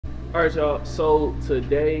All right, y'all. So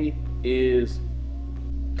today is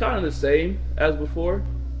kind of the same as before,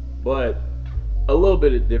 but a little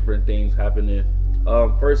bit of different things happening.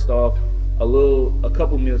 First off, a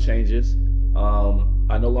couple meal changes.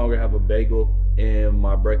 I no longer have a bagel in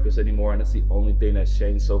my breakfast anymore, and that's the only thing that's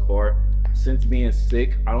changed so far. Since being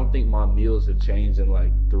sick, I don't think my meals have changed in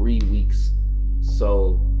like 3 weeks.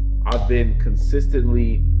 So I've been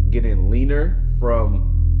consistently getting leaner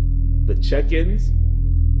from the check-ins,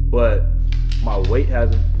 but my weight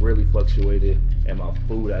hasn't really fluctuated and my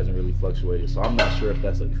food hasn't really fluctuated. So I'm not sure if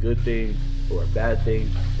that's a good thing or a bad thing,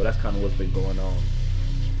 but that's kind of what's been going on.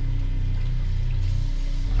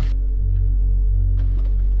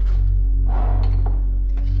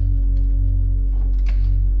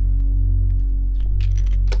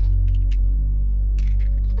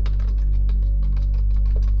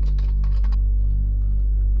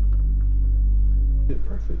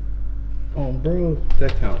 Perfect. Oh, bro,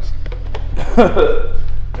 that counts.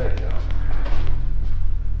 That counts.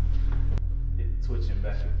 It's switching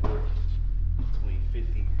back and forth between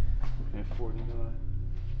 50 and 49.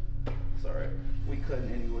 It's all right. We cutting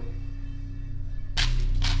anyway.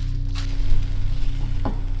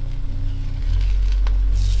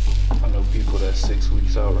 I know people that's 6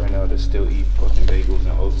 weeks out right now that still eat fucking bagels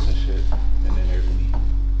and oats and shit, and then they're eating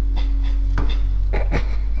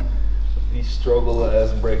these struggle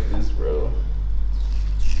ass breakfasts, bro.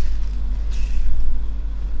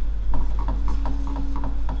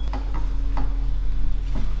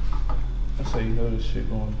 That's how you know this shit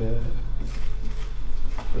going bad.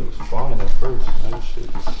 It was fine at first, now this shit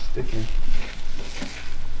is sticking.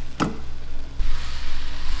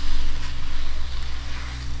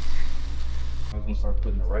 I was gonna start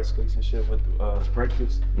putting the rice cakes and shit with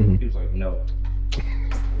breakfast. He was like, no.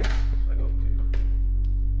 Like, okay.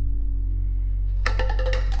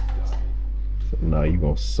 So now you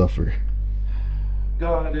gonna suffer.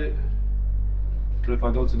 Got it. But if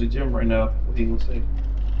I go to the gym right now, what he gonna say?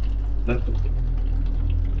 Nothing.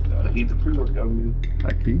 Gotta eat the pre-workout meal.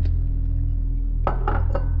 I keep.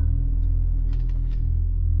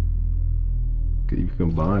 Could you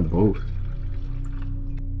combine both?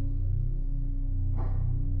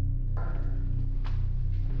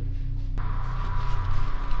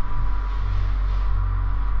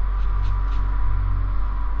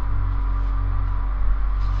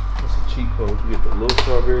 That's a cheat code. You get the little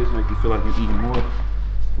strawberries, make you feel like you're eating more.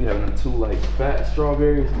 We having them two like fat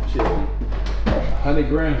strawberries and shit, 100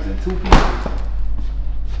 grams in 2 pieces.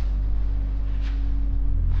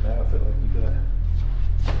 Now I feel like you got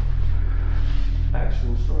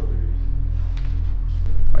actual strawberries.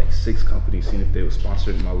 Like 6 companies seen if they were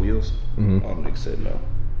sponsoring my wheels. All the niggas said no.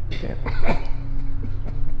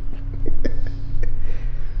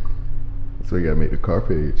 So you gotta make the car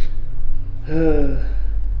page.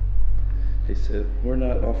 They said, we're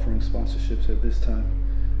not offering sponsorships at this time,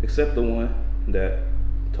 except the one that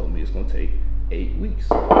told me it's gonna take 8 weeks.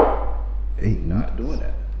 8 Not doing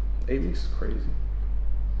that. 8 weeks is crazy.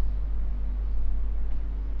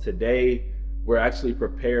 Today, we're actually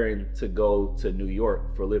preparing to go to New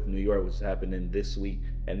York for Live New York, which is happening this week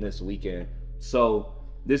and this weekend. So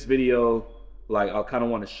this video, like, I kind of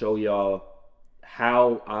want to show y'all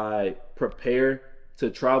how I prepare to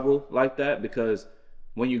travel like that, because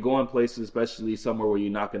when you go in places, especially somewhere where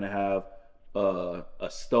you're not going to have a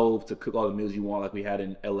stove to cook all the meals you want like we had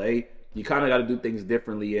in LA, you kind of got to do things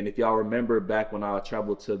differently. And if y'all remember back when I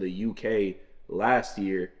traveled to the UK last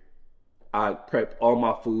year, I prepped all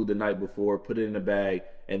my food the night before, put it in a bag,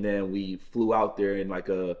 and then we flew out there in like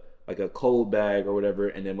a cold bag or whatever.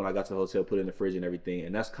 And then when I got to the hotel, put it in the fridge and everything.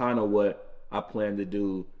 And that's kind of what I plan to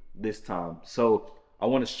do this time. So I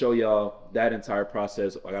want to show y'all that entire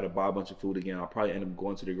process. I got to buy a bunch of food again. I'll probably end up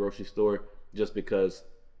going to the grocery store just because,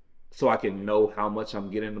 so I can know how much I'm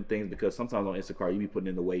getting them things, because sometimes on Instacart you be putting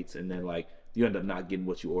in the weights and then like you end up not getting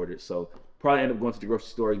what you ordered. So probably end up going to the grocery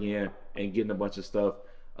store again and getting a bunch of stuff.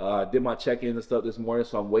 Did my check-ins and stuff this morning,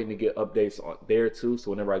 so I'm waiting to get updates on there too. So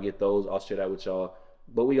whenever I get those, I'll share that with y'all.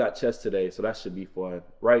 But we got chess today, so that should be fun.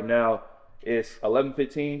 Right now it's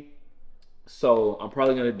 11:15, so I'm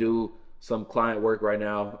probably gonna do some client work right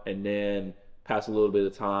now and then pass a little bit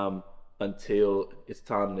of time until it's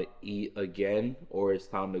time to eat again or it's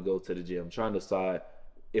time to go to the gym. I'm trying to decide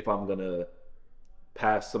if I'm gonna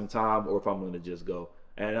pass some time or if I'm gonna just go.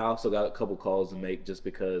 And I also got a couple calls to make just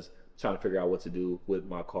because I'm trying to figure out what to do with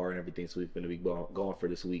my car and everything. So we're gonna be going for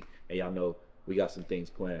this week, and y'all know we got some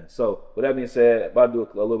things planned. So with that being said, I'm about to do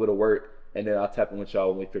a little bit of work, and then I'll tap in with y'all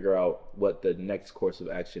when we figure out what the next course of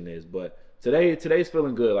action is. But today's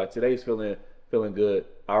feeling good. Like today's feeling feeling good.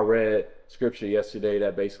 I read scripture yesterday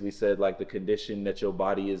that basically said like the condition that your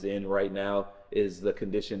body is in right now is the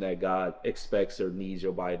condition that God expects or needs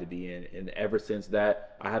your body to be in. And ever since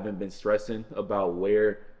that, I haven't been stressing about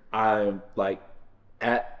where I'm like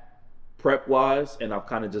at prep wise, and I've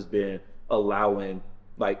kind of just been allowing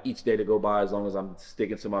like each day to go by as long as I'm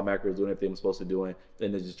sticking to my macros, doing everything I'm supposed to do, and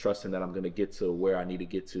then just trusting that I'm going to get to where I need to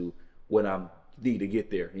get to when I need to get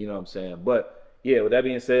there. You know what I'm saying? But yeah, with that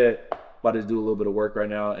being said, about to do a little bit of work right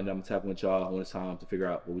now, and I'm tapping with y'all when it's time to figure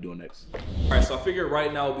out what we're doing next. All right, so I figured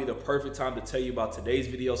right now would be the perfect time to tell you about today's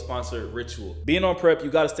video sponsor, Ritual. Being on prep,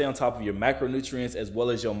 you got to stay on top of your macronutrients as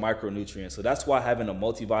well as your micronutrients. So that's why having a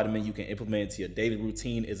multivitamin you can implement into your daily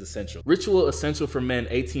routine is essential. Ritual Essential for Men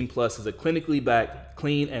 18+ is a clinically backed,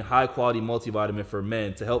 clean, and high quality multivitamin for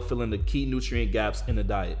men to help fill in the key nutrient gaps in the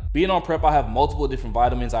diet. Being on prep, I have multiple different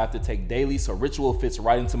vitamins I have to take daily, so Ritual fits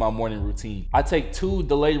right into my morning routine. I take 2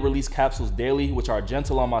 delayed release capsules daily, which are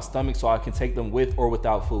gentle on my stomach so I can take them with or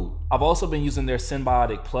without food. I've also been using their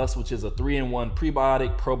Symbiotic Plus, which is a 3-in-1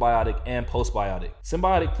 prebiotic, probiotic, and postbiotic.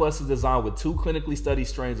 Symbiotic Plus is designed with 2 clinically studied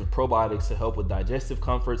strains of probiotics to help with digestive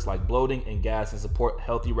comforts like bloating and gas and support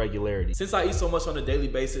healthy regularity. Since I eat so much on a daily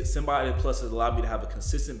basis, Symbiotic Plus has allowed me to have a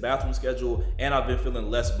consistent bathroom schedule, and I've been feeling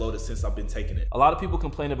less bloated since I've been taking it. A lot of people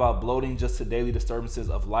complain about bloating just to daily disturbances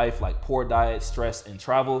of life like poor diet, stress, and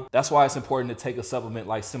travel. That's why it's important to take a supplement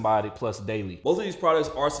like Symbiotic Plus daily. Both of these products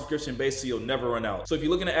are subscription based, so you'll never run out. So if you're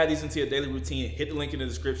looking to add these into your daily routine, hit the link in the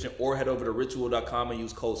description or head over to ritual.com and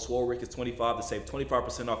use code SWOLERICKES25 to save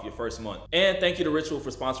 25% off your first month. And thank you to Ritual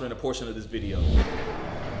for sponsoring a portion of this video.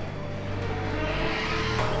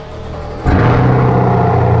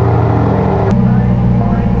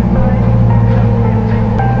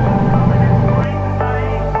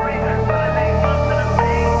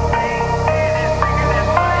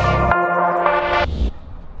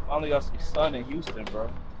 Got some sun in Houston, bro.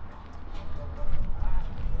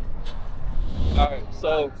 Alright,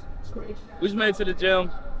 so we just made it to the gym.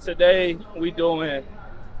 Today we doing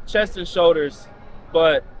chest and shoulders,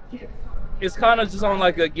 but it's kind of just on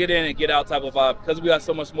like a get in and get out type of vibe because we got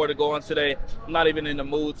so much more to go on today. I'm not even in the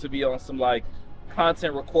mood to be on some like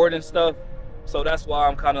content recording stuff, so that's why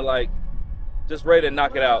I'm kind of like just ready to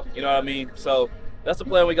knock it out, you know what I mean? So that's the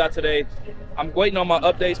plan we got today. I'm waiting on my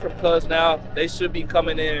updates from Cuz now. They should be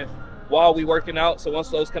coming in while we working out. So once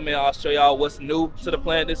those come in, I'll show y'all what's new to the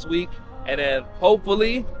plan this week. And then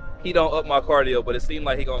hopefully he don't up my cardio, but it seemed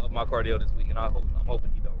like he gonna up my cardio this week, and I'm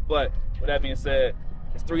hoping he don't. But with that being said,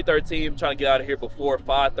 it's 3:13. I'm trying to get out of here before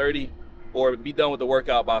 5:30 or be done with the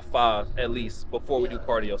workout by 5 at least before we do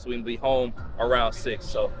cardio. So we can be home around 6.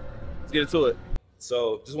 So let's get into it.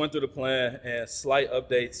 So just went through the plan and slight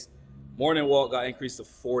updates. Morning walk got increased to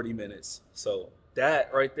 40 minutes. So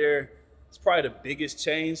that right there is probably the biggest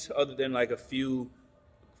change other than like a few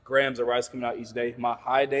grams of rice coming out each day. My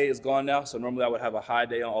high day is gone now. So normally I would have a high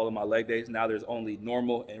day on all of my leg days. Now there's only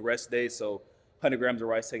normal and rest days. So 100 grams of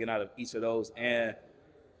rice taken out of each of those, and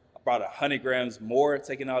about 100 grams more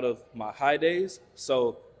taken out of my high days.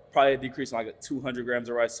 So probably a decrease in like 200 grams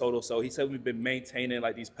of rice total. So he said we've been maintaining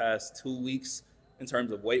like these past 2 weeks in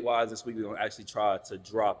terms of weight wise. This week we're gonna actually try to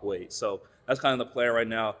drop weight. So that's kind of the plan right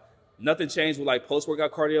now. Nothing changed with like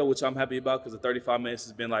post-workout cardio, which I'm happy about because the 35 minutes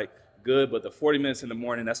has been like good, but the 40 minutes in the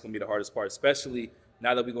morning, that's gonna be the hardest part, especially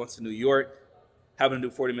now that we're going to New York, having to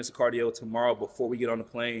do 40 minutes of cardio tomorrow before we get on the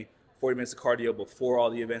plane, 40 minutes of cardio before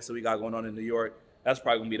all the events that we got going on in New York. That's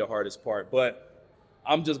probably gonna be the hardest part. But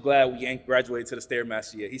I'm just glad we ain't graduated to the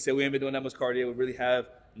Stairmaster yet. He said we ain't been doing that much cardio. We really have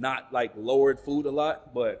not like lowered food a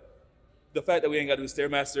lot, but the fact that we ain't got to do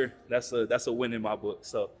Stairmaster, that's a win in my book.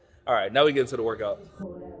 So, all right, now we get into the workout.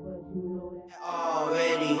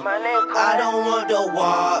 Already, I don't want the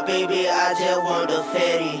walk, baby, I just want the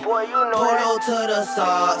ferry. Polo to the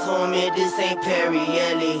socks, homie, this ain't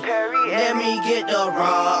Perrielli. Let me get the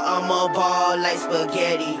raw, I'm a ball like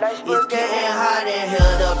spaghetti. It's getting hot in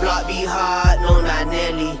here, the block be hot, no not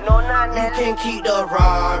Nelly. You can keep the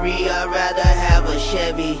Rari, I'd rather have a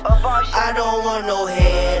Chevy. I don't want no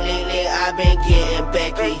head, lately I've been getting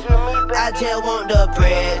Becky. I just want the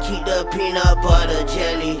bread, keep the peanut butter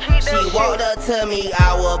jelly. She walked up to me,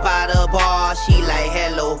 I was by the bar, she like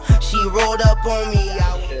hello. She rolled up on me,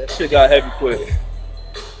 That shit got heavy quick.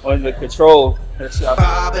 On the control.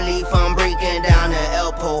 probably from breaking down the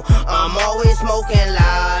elbow. I'm always smoking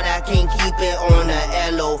loud, I can't keep it on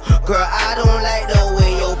the LO. Girl, I don't like the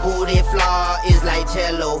way your booty flaw is like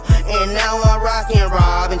jello. And now I'm rocking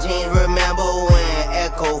Robin James, remember when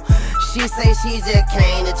Echo. She say she just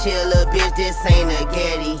came to chill, a bitch, this ain't a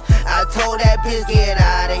Getty. I told that bitch, get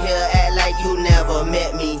out of here, act like you never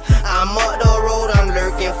met me. I'm up the road, I'm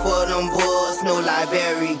lurking for them bulls, no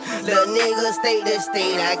library. Lil' nigga state to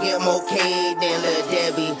state, I get more K than Lil'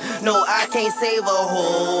 Debbie. No, I can't save a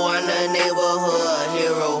hoe, I'm the neighborhood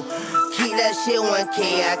hero. Keep that shit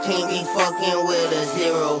 1K, I can't be fucking with a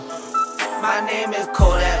zero. My name is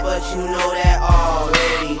Kodak, but you know that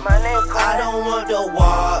already. I don't want the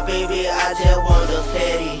walk, baby, I just want the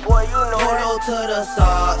fatty. Polo to the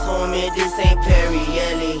socks, homie, this ain't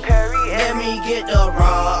Perrielli. Let me get the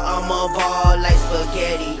raw, I'm a ball like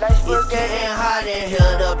spaghetti. It's getting hot in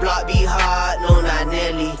here, the block be hot, no not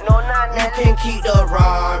Nelly. You can keep the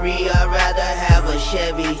Rari, I'd rather have a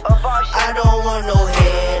Chevy. I don't want no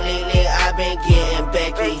head, lately I've been getting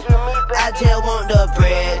Becky. I just want the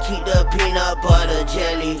bread, keep the peanut butter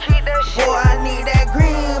jelly. Boy, I need that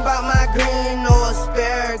green, but my green, no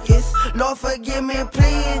asparagus. Lord forgive me,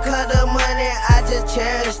 please, cause the money, I just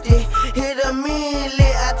cherished it. Hit a million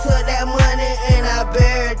lit, I took that money and I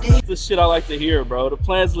buried it. This shit I like to hear, bro. The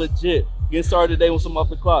plan's legit. Get started today with some off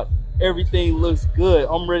the clock. Everything looks good.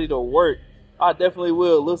 I'm ready to work. I definitely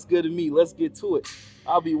will. It looks good to me. Let's get to it.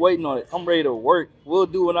 I'll be waiting on it. I'm ready to work. We'll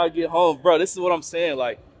do when I get home. Bro, this is what I'm saying.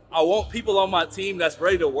 Like, I want people on my team that's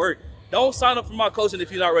ready to work. Don't sign up for my coaching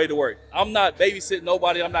if you're not ready to work. I'm not babysitting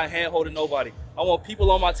nobody. I'm not hand-holding nobody. I want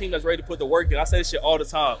people on my team that's ready to put the work in. I say this shit all the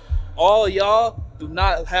time. All y'all do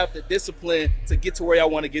not have the discipline to get to where y'all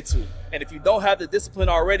want to get to. And if you don't have the discipline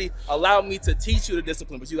already, allow me to teach you the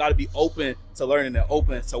discipline, but you got to be open to learning and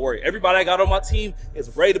open to work. Everybody I got on my team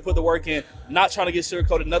is ready to put the work in, not trying to get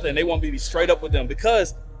sugarcoated nothing. They want me to be straight up with them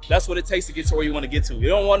because that's what it takes to get to where you want to get to. You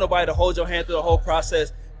don't want nobody to hold your hand through the whole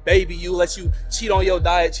process, baby you, let you cheat on your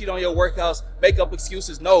diet, cheat on your workouts, make up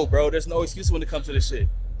excuses. No, bro, there's no excuse when it comes to this shit.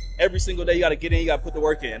 Every single day you got to get in, you got to put the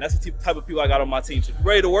work in. That's the type of people I got on my team. So if you're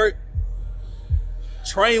ready to work,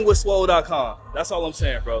 trainwithswole.com. That's all I'm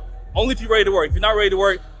saying, bro. Only if you're ready to work. If you're not ready to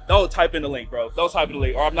work, don't type in the link, bro. Don't type in the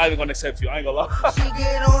link, or I'm not even gonna accept you. I ain't gonna lie. She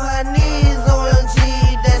get on her knees, OMG,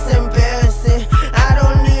 that's embarrassing. I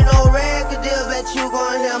don't need no record deal, bet you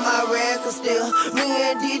gon' hear my record still. Me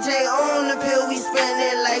and DJ on the pill, we spin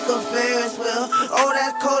it like a Ferris wheel. Oh,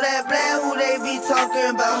 that's Kodak Black, who they be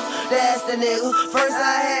talking about? That's the nigga. First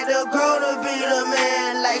I had to grow to be the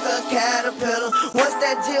man like a caterpillar. Once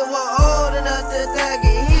that jit was old enough to thug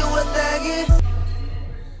it, he was thugging.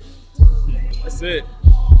 That's it.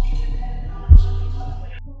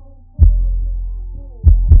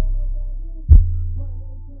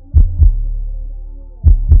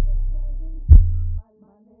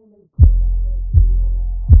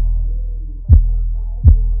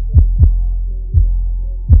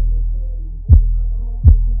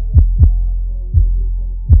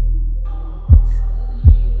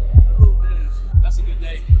 That's a good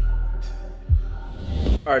day.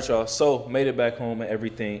 All right, y'all, so made it back home and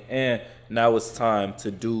everything, and now it's time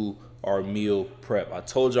to do our meal prep. I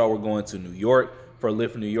told y'all we're going to New York for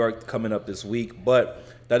Live New York coming up this week, but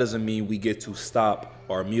that doesn't mean we get to stop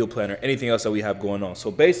our meal plan or anything else that we have going on.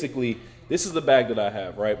 So basically, this is the bag that I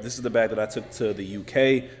have, right? This is the bag that I took to the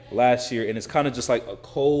UK last year, and it's kind of just like a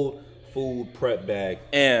cold food prep bag.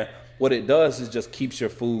 And what it does is just keeps your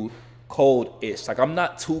food cold-ish. Like, I'm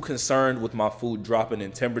not too concerned with my food dropping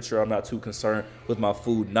in temperature. I'm not too concerned with my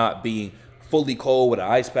food not being fully cold with an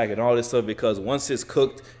ice pack and all this stuff, because once it's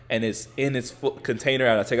cooked and it's in its container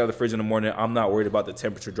and I take it out of the fridge in the morning, I'm not worried about the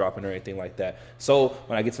temperature dropping or anything like that. So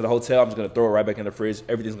when I get to the hotel, I'm just gonna throw it right back in the fridge.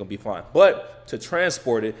 Everything's gonna be fine. But to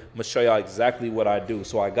transport it, I'm gonna show y'all exactly what I do.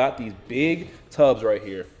 So I got these big tubs right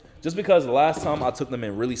here. Just because the last time I took them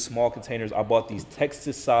in really small containers, I bought these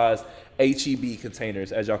Texas-sized HEB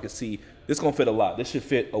containers. As y'all can see, this gonna fit a lot. This should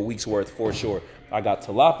fit a week's worth for sure. I got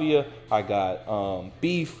tilapia, I got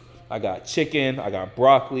beef, I got chicken, I got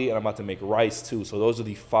broccoli, and I'm about to make rice too. So those are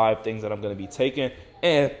the 5 things that I'm gonna be taking.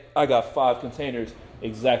 And I got 5 containers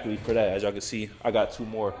exactly for that. As y'all can see, I got 2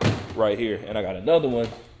 more right here, and I got another one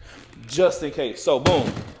just in case. So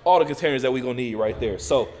boom, all the containers that we gonna need right there.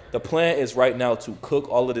 So the plan is right now to cook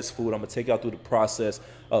all of this food. I'm gonna take y'all through the process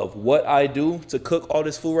of what I do to cook all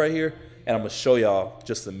this food right here, and I'm gonna show y'all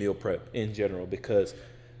just the meal prep in general, because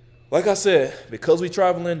like I said, because we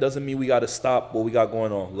traveling doesn't mean we got to stop what we got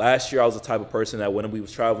going on. Last year, I was the type of person that when we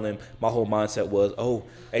was traveling, my whole mindset was, oh,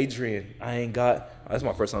 Adrian, I ain't got, that's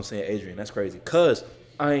my first time saying Adrian, that's crazy, because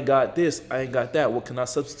I ain't got this, I ain't got that. What can I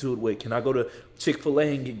substitute with? Can I go to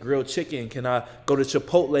Chick-fil-A and get grilled chicken? Can I go to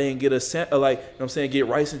Chipotle and get like, you know what I'm saying, get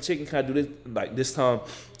rice and chicken? Can I do this? Like, this time,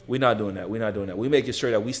 we're not doing that. We're not doing that. We're making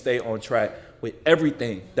sure that we stay on track with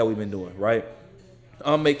everything that we've been doing, right?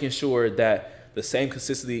 I'm making sure that the same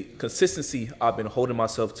consistency I've been holding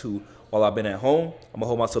myself to while I've been at home. I'm gonna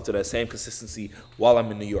hold myself to that same consistency while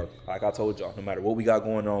I'm in New York. Like I told y'all, no matter what we got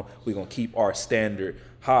going on, we're gonna keep our standard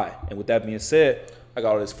high. And with that being said, I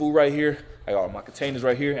got all this food right here, I got all my containers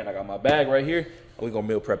right here, and I got my bag right here, and we're gonna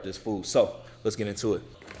meal prep this food. So let's get into it.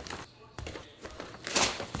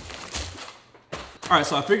 All right,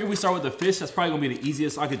 so I figured we start with the fish. That's probably gonna be the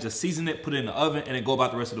easiest. I could just season it, put it in the oven, and then go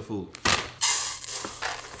about the rest of the food.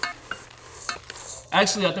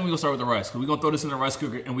 Actually, I think we're gonna start with the rice, because we're gonna throw this in the rice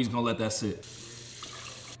cooker and we're just gonna let that sit.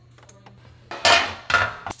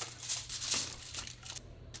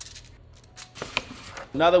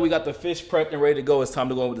 Now that we got the fish prepped and ready to go, it's time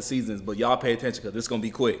to go in with the seasonings, but y'all pay attention because this is gonna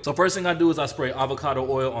be quick. So first thing I do is I spray avocado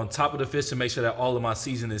oil on top of the fish to make sure that all of my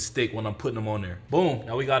seasonings stick when I'm putting them on there. Boom,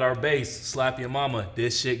 now we got our base, slap your mama.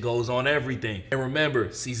 This shit goes on everything. And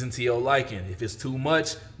remember, season to your liking. If it's too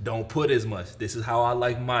much, don't put as much. This is how I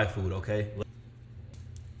like my food, okay?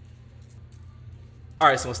 All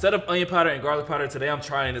right, so instead of onion powder and garlic powder, today I'm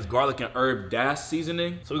trying this garlic and herb dash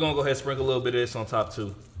seasoning. So we're gonna go ahead and sprinkle a little bit of this on top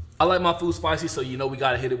too. I like my food spicy, so you know we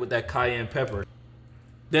gotta hit it with that cayenne pepper.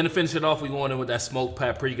 Then to finish it off, we going in with that smoked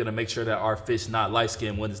paprika to make sure that our fish not light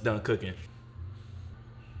skinned when it's done cooking.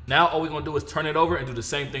 Now all we're gonna do is turn it over and do the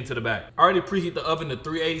same thing to the back. I already preheat the oven to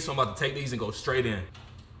 380, so I'm about to take these and go straight in.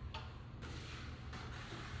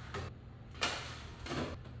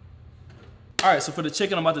 All right, so for the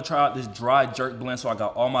chicken, I'm about to try out this dry jerk blend. So I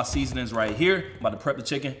got all my seasonings right here. I'm about to prep the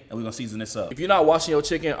chicken and we're gonna season this up. If you're not washing your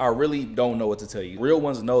chicken, I really don't know what to tell you. Real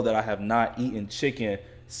ones know that I have not eaten chicken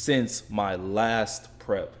since my last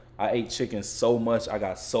prep. I ate chicken so much, I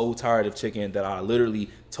got so tired of chicken that I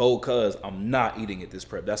literally told cuz I'm not eating it this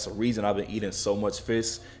prep. That's the reason I've been eating so much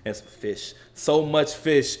fish and so much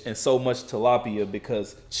tilapia,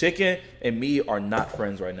 because chicken and me are not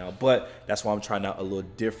friends right now. But that's why I'm trying out a little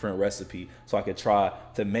different recipe so I can try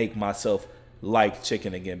to make myself like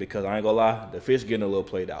chicken again, because I ain't gonna lie, the fish getting a little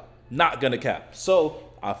played out. Not gonna cap. So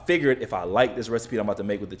I figured if I like this recipe that I'm about to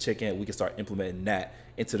make with the chicken, we can start implementing that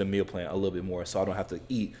into the meal plan a little bit more, so I don't have to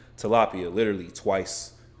eat tilapia literally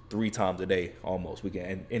twice, 3 times a day almost. We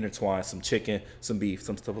can intertwine some chicken, some beef,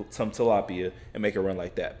 some tilapia, and make it run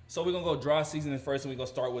like that. So we're gonna go dry seasoning first, and we're gonna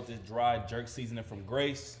start with this dry jerk seasoning from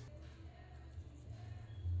Grace.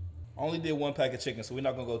 I only did 1 pack of chicken, so we're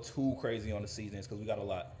not gonna go too crazy on the seasonings because we got a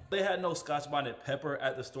lot. They had no Scotch bonnet pepper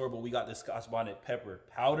at the store, but we got this Scotch bonnet pepper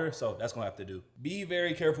powder, so that's gonna have to do. Be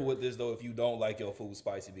very careful with this though if you don't like your food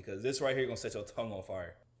spicy, because this right here gonna set your tongue on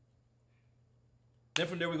fire. Then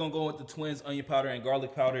from there, we're gonna go with the Twins onion powder and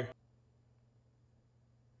garlic powder.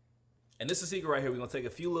 And this is the secret right here. We're gonna take a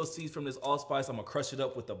few little seeds from this allspice. I'm gonna crush it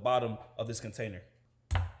up with the bottom of this container.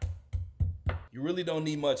 You really don't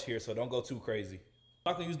need much here, so don't go too crazy.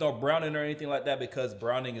 I'm not gonna use no browning or anything like that, because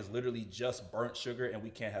browning is literally just burnt sugar and we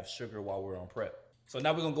can't have sugar while we're on prep. So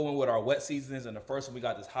now we're gonna go in with our wet seasonings, and the first one we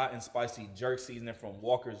got this hot and spicy jerk seasoning from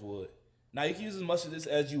Walker's Wood. Now you can use as much of this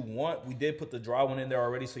as you want. We did put the dry one in there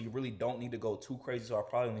already, so you really don't need to go too crazy, so I'll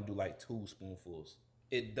probably only do like 2 spoonfuls.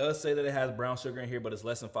 It does say that it has brown sugar in here, but it's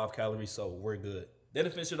less than 5 calories, so we're good. Then to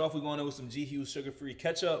finish it off, we're going in with some G. Hughes sugar-free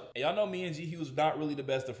ketchup. And y'all know me and G. Hughes not really the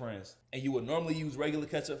best of friends. And you would normally use regular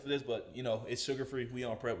ketchup for this, but you know, it's sugar-free. We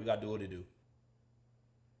on prep, we gotta do what it do.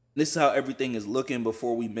 This is how everything is looking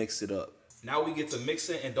before we mix it up. Now we get to mix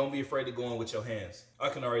it, and don't be afraid to go in with your hands. I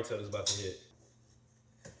can already tell this is about to hit.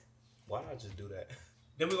 Why did I just do that?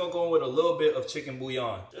 Then we're gonna go in with a little bit of chicken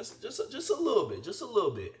bouillon. Just a little bit, just a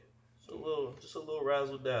little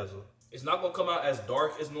razzle dazzle. It's not gonna come out as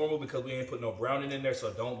dark as normal because we ain't put no browning in there,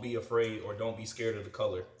 so don't be afraid or don't be scared of the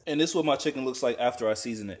color. And this is what my chicken looks like after I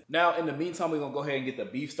season it. Now, in the meantime, we're gonna go ahead and get the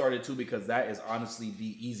beef started too, because that is honestly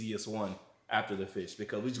the easiest one after the fish,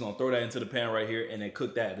 because we're just gonna throw that into the pan right here and then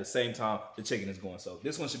cook that at the same time the chicken is going. So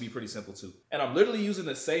this one should be pretty simple too. And I'm literally using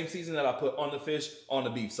the same seasoning that I put on the fish on the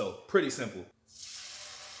beef, so pretty simple.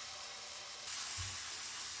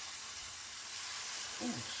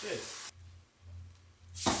 Oh shit.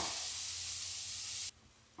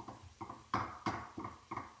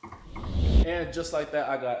 And just like that,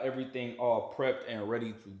 I got everything all prepped and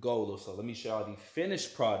ready to go. So let me show y'all the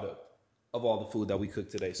finished product of all the food that we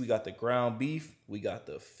cooked today. So we got the ground beef, we got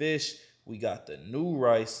the fish, we got the new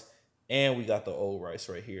rice, and we got the old rice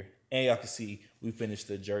right here. And y'all can see we finished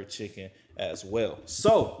the jerk chicken as well.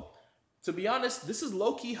 So to be honest, this is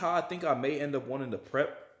low-key how I think I may end up wanting to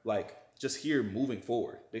prep, like just here moving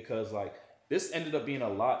forward, because like this ended up being a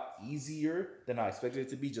lot easier than I expected it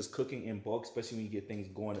to be, just cooking in bulk, especially when you get things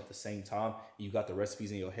going at the same time. You got the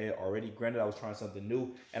recipes in your head already. Granted, I was trying something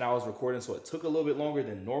new and I was recording, so it took a little bit longer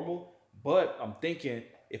than normal, but I'm thinking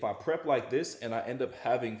if I prep like this and I end up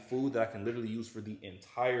having food that I can literally use for the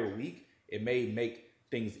entire week, it may make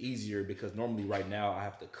things easier, because normally right now I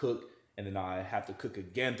have to cook, and then I have to cook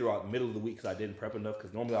again throughout the middle of the week because I didn't prep enough,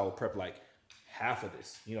 because normally I would prep like half of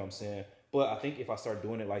this, you know what I'm saying? But I think if I start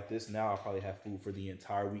doing it like this now, I'll probably have food for the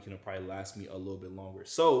entire week, and it'll probably last me a little bit longer.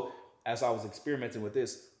 So as I was experimenting with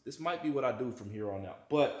this might be what I do from here on out.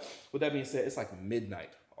 But with that being said, it's like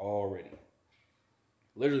midnight already.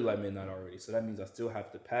 Literally like midnight already. So that means I still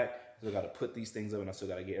have to pack. I still got to put these things up, and I still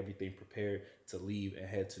got to get everything prepared to leave and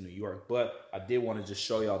head to New York. But I did want to just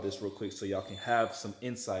show y'all this real quick so y'all can have some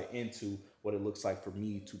insight into what it looks like for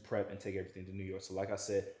me to prep and take everything to New York. So like I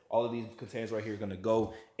said, all of these containers right here are going to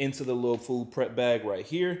go into the little food prep bag right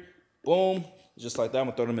here. Boom. Just like that. I'm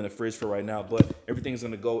going to throw them in the fridge for right now. But everything's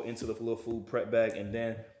going to go into the little food prep bag, and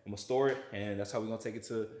then I'm going to store it. And that's how we're going to take it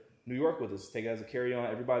to New York with us. Take it as a carry-on.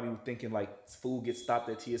 Everybody thinking like food gets stopped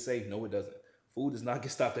at TSA. No, it doesn't. Food does not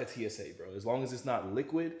get stopped at TSA, bro. As long as it's not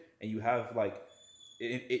liquid and you have like,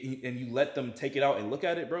 and you let them take it out and look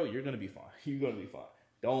at it, bro, you're going to be fine. You're going to be fine.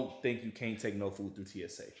 Don't think you can't take no food through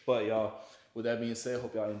TSA. But y'all, with that being said,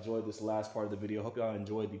 hope y'all enjoyed this last part of the video. Hope y'all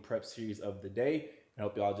enjoyed the prep series of the day. And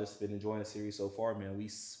hope y'all just been enjoying the series so far, man. We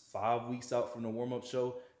 5 weeks out from the warm-up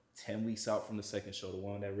show, 10 weeks out from the second show, the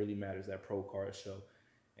one that really matters, that pro card show.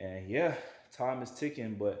 And yeah, time is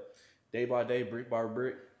ticking, but day by day, brick by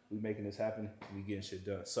brick, we making this happen. We getting shit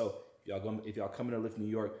done. So if y'all coming to Lift New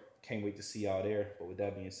York, can't wait to see y'all there. But with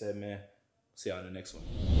that being said, man, see y'all in the next one.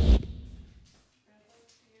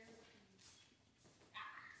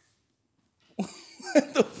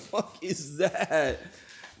 What the fuck is that?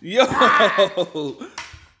 Yo! Go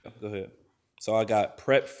ahead. So I got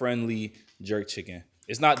prep friendly jerk chicken.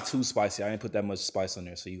 It's not too spicy. I didn't put that much spice on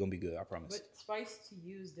there, so you're gonna be good, I promise. But spice to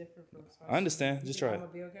use different from spice. I understand. Just try it. I'm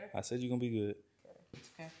gonna be okay? I said you're gonna be good.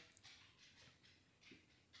 Okay.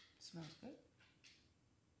 Smells good.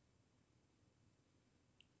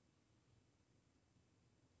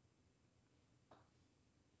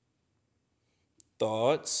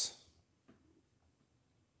 Thoughts?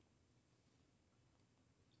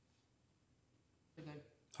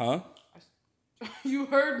 Huh? You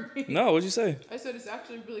heard me. No, what'd you say? I said it's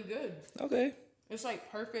actually really good. Okay. It's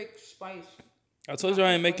like perfect spice. I told you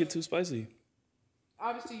I didn't make it too spicy.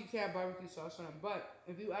 Obviously, you can't have barbecue sauce on it, but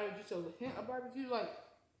if you added just a hint of barbecue, like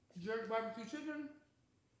jerk barbecue chicken,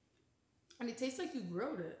 and it tastes like you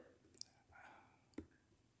grilled it.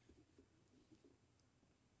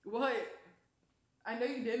 What? I know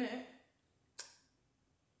you didn't.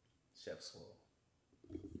 Chef Swole.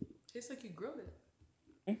 Tastes like you grilled it.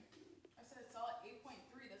 I said it's all at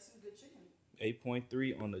 8.3. That's some good chicken.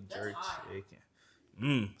 8.3 on the jerk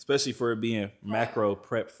chicken. Especially for it being macro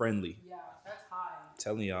prep friendly. Yeah, that's high.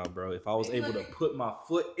 Telling y'all, bro, if I was able to put my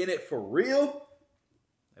foot in it for real,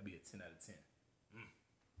 that'd be a 10 out of 10.